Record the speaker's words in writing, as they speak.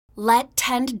Let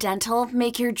Tend Dental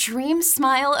make your dream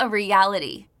smile a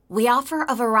reality. We offer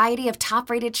a variety of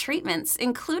top-rated treatments,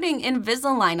 including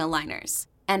Invisalign aligners.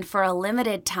 And for a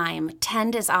limited time,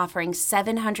 Tend is offering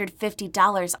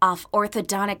 $750 off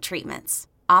orthodontic treatments.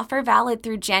 Offer valid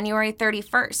through January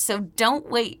 31st, so don't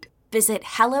wait. Visit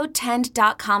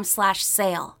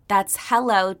hellotend.com/sale. That's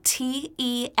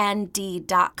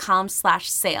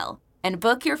hellotend.com/sale. And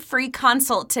book your free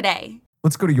consult today.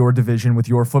 Let's go to your division with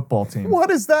your football team. What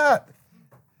is that?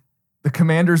 The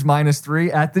Commanders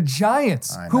 -3 at the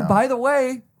Giants, who, by the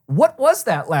way, what was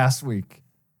that last week?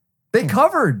 They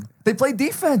covered. They played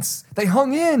defense. They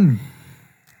hung in.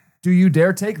 Do you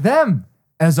dare take them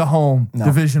as a home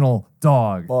divisional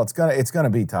dog? Well, it's gonna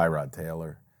be Tyrod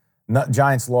Taylor.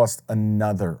 Giants lost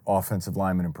another offensive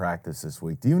lineman in practice this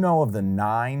week. Do you know of the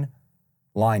 9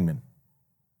 linemen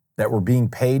that were being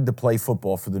paid to play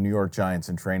football for the New York Giants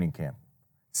in training camp?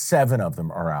 7 of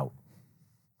them are out.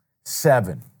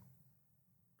 7.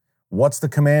 What's the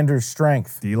Commanders'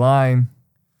 strength? D-line.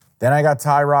 Then I got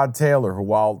Tyrod Taylor, who,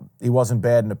 while he wasn't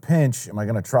bad in a pinch, am I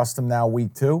going to trust him now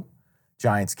week 2?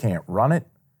 Giants can't run it.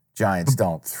 Giants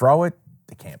don't throw it.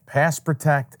 They can't pass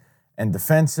protect. And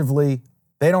defensively,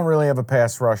 they don't really have a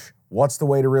pass rush. What's the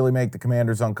way to really make the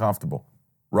Commanders uncomfortable?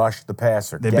 Rush the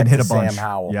passer. They've been hit a Sam bunch.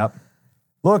 Howell. Yep.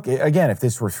 Look, again, if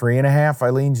this were 3.5,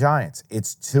 I lean Giants.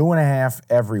 It's 2.5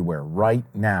 everywhere right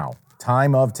now.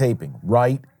 Time of taping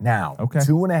right now. Okay.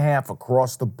 2.5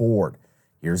 across the board.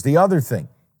 Here's the other thing.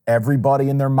 Everybody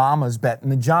and their mama's betting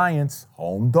the Giants.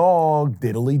 Home dog,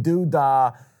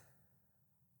 diddly-doo-dah.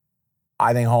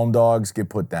 I think home dogs get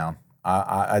put down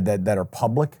that are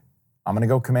public. I'm going to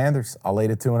go Commanders. I'll lay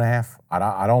to 2.5.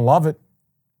 I don't love it.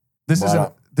 This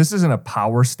isn't a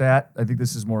power stat. I think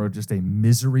this is more of just a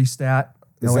misery stat.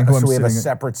 So we have a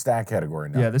separate stat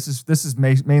category now. Yeah, this is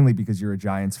mainly because you're a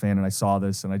Giants fan and I saw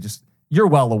this and you're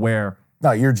well aware.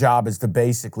 No, your job is to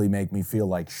basically make me feel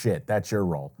like shit. That's your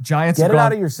role. Giants get it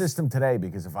out of your system today,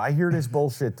 because if I hear this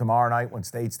bullshit tomorrow night when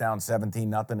State's down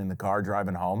 17-0 in the car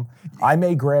driving home, I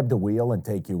may grab the wheel and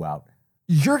take you out.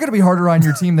 You're going to be harder on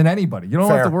your team than anybody. You don't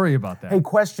have to worry about that. Hey,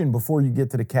 question before you get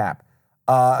to the cap.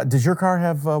 Does your car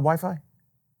have Wi-Fi?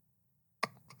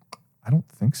 I don't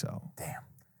think so. Damn.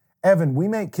 Evan,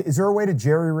 is there a way to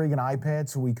jerry-rig an iPad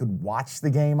so we could watch the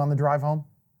game on the drive home?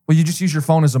 Well, you just use your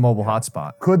phone as a mobile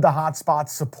hotspot. Could the hotspot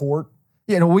support?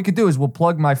 Yeah, what we could do is we'll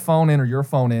plug my phone in or your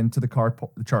phone in to the car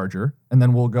charger, and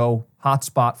then we'll go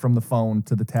hotspot from the phone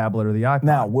to the tablet or the iPad.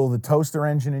 Now, will the toaster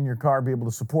engine in your car be able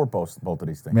to support both of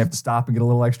these things? We may have to stop and get a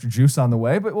little extra juice on the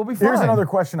way, but we'll be fine. Here's another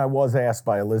question I was asked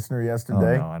by a listener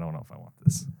yesterday. Oh, no, I don't know if I want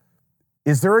this.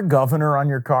 Is there a governor on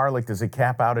your car? Like, does it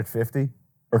cap out at 50?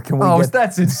 Or can we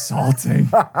that's insulting.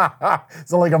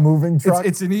 So like a moving truck?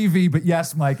 It's an EV, but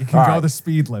yes, Mike, it can go the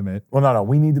speed limit. Well, no.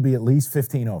 We need to be at least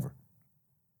 15 over.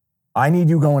 I need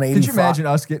you going 85. Could you imagine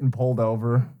us getting pulled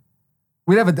over?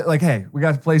 We'd have hey, we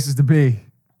got places to be.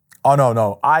 Oh,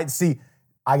 no. I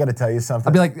got to tell you something.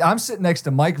 I'd be like, I'm sitting next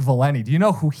to Mike Valenti. Do you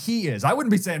know who he is? I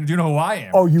wouldn't be saying, do you know who I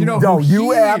am? Oh, you know who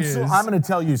he absolutely. is? I'm going to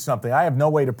tell you something. I have no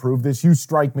way to prove this. You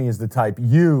strike me as the type.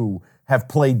 You have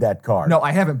played that card. No,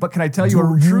 I haven't. But can I tell you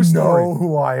a true story? You know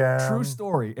who I am. True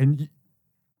story. And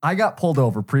I got pulled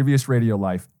over, previous radio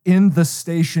life, in the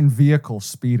station vehicle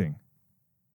speeding.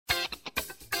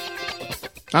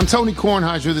 I'm Tony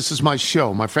Kornheiser. This is my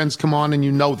show. My friends come on and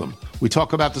you know them. We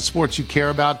talk about the sports you care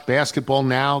about, basketball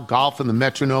now, golf, and the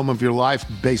metronome of your life,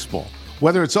 baseball.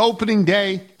 Whether it's opening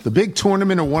day, the big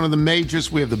tournament, or one of the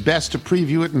majors, we have the best to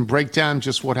preview it and break down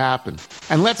just what happened.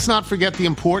 And let's not forget the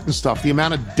important stuff, the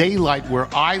amount of daylight where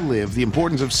I live, the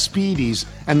importance of Speedies,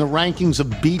 and the rankings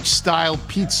of beach-style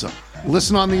pizza.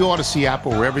 Listen on the Odyssey app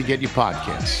or wherever you get your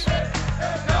podcasts.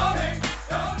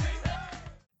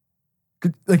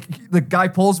 Like, the guy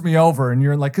pulls me over and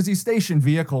you're like, because these station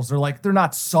vehicles, they're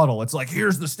not subtle. It's like,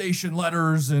 here's the station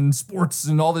letters and sports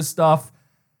and all this stuff.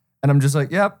 And I'm just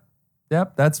like, yep,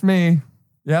 that's me.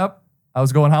 Yep. I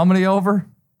was going how many over?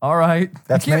 All right.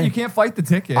 You can't fight the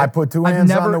ticket. I put two hands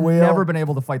on the wheel. I've never been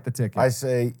able to fight the ticket. I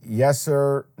say, yes,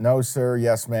 sir, no, sir,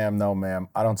 yes, ma'am, no, ma'am.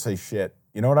 I don't say shit.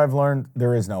 You know what I've learned?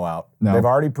 There is no out. No. They've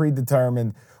already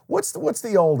predetermined. What's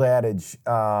the old adage?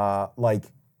 Like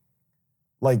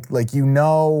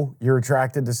you're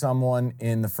attracted to someone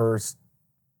in the first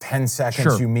 10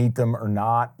 seconds you meet them or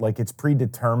not. Like, it's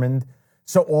predetermined.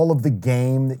 So all of the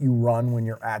game that you run when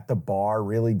you're at the bar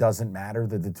really doesn't matter.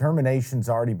 The determination's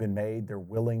already been made. They're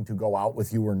willing to go out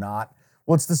with you or not.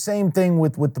 Well, it's the same thing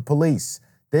with the police.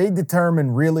 They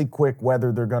determine really quick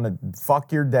whether they're going to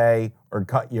fuck your day or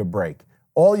cut you a break.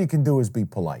 All you can do is be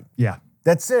polite. Yeah.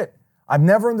 That's it. I've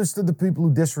never understood the people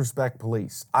who disrespect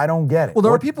police. I don't get it. Well,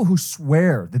 there are people who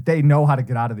swear that they know how to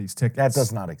get out of these tickets. That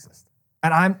does not exist.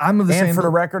 And I'm of the same. And for the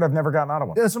record, I've never gotten out of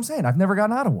one. That's what I'm saying. I've never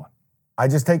gotten out of one. I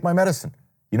just take my medicine.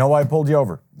 You know why I pulled you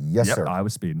over? Yes, Yep, sir. I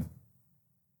was speeding.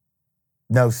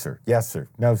 No, sir. Yes, sir.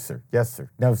 No, sir. Yes, sir.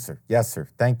 No, sir. Yes, sir.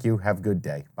 Thank you. Have a good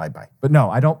day. Bye-bye. But no,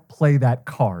 I don't play that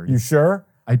card. You sure?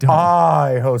 I don't.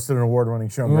 I hosted an award-winning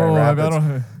show in Grand Oh, I Rapids.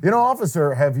 don't- You know,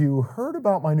 officer, have you heard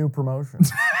about my new promotion?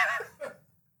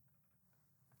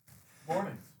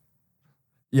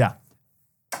 Yeah.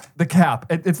 The cap.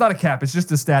 It's not a cap. It's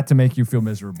just a stat to make you feel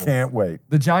miserable. Can't wait.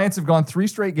 The Giants have gone 3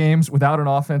 straight games without an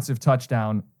offensive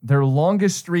touchdown. Their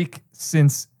longest streak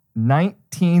since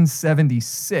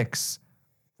 1976,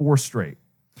 4 straight.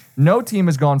 No team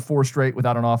has gone 4 straight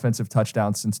without an offensive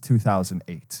touchdown since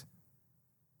 2008.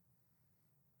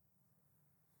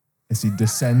 As he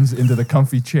descends into the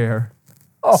comfy chair,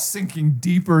 sinking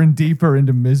deeper and deeper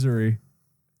into misery.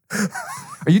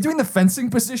 Are you doing the fencing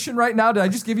position right now? Did I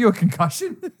just give you a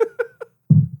concussion?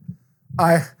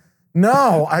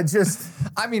 No, I just...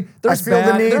 I mean, there's I feel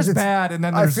bad, the need there's to, bad, and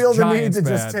then I there's feel the need Giants to bad.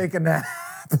 just take a nap.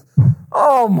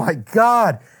 Oh, my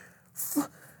God.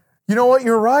 You know what?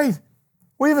 You're right.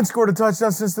 We haven't scored a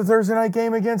touchdown since the Thursday night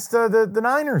game against the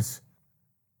Niners.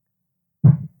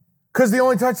 Because the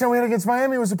only touchdown we had against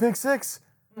Miami was a pick 6.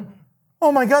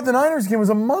 Oh, my God. The Niners game was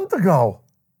a month ago.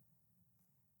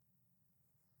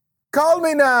 Call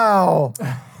me now.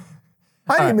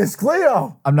 Hi, Miss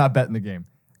Cleo. I'm not betting the game.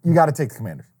 You got to take the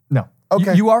Commanders. No.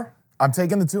 Okay. You are? I'm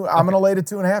taking the 2. I'm going to lay the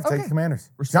 2.5. Take Okay. the Commanders.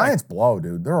 Respect. Giants blow,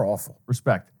 dude. They're awful.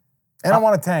 Respect. And I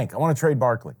want to tank. I want to trade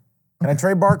Barkley. Can I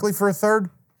trade Barkley for a third?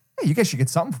 Hey, you guys should get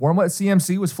something for him. What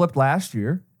CMC was flipped last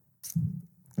year.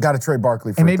 Got to trade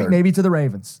Barkley for And a third. maybe to the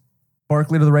Ravens.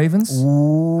 Barkley to the Ravens?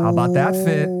 How about that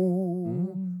fit?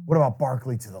 What about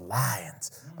Barkley to the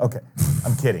Lions? Okay.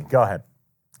 I'm kidding. Go ahead.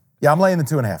 Yeah, I'm laying the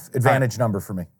 2.5. Advantage number for me.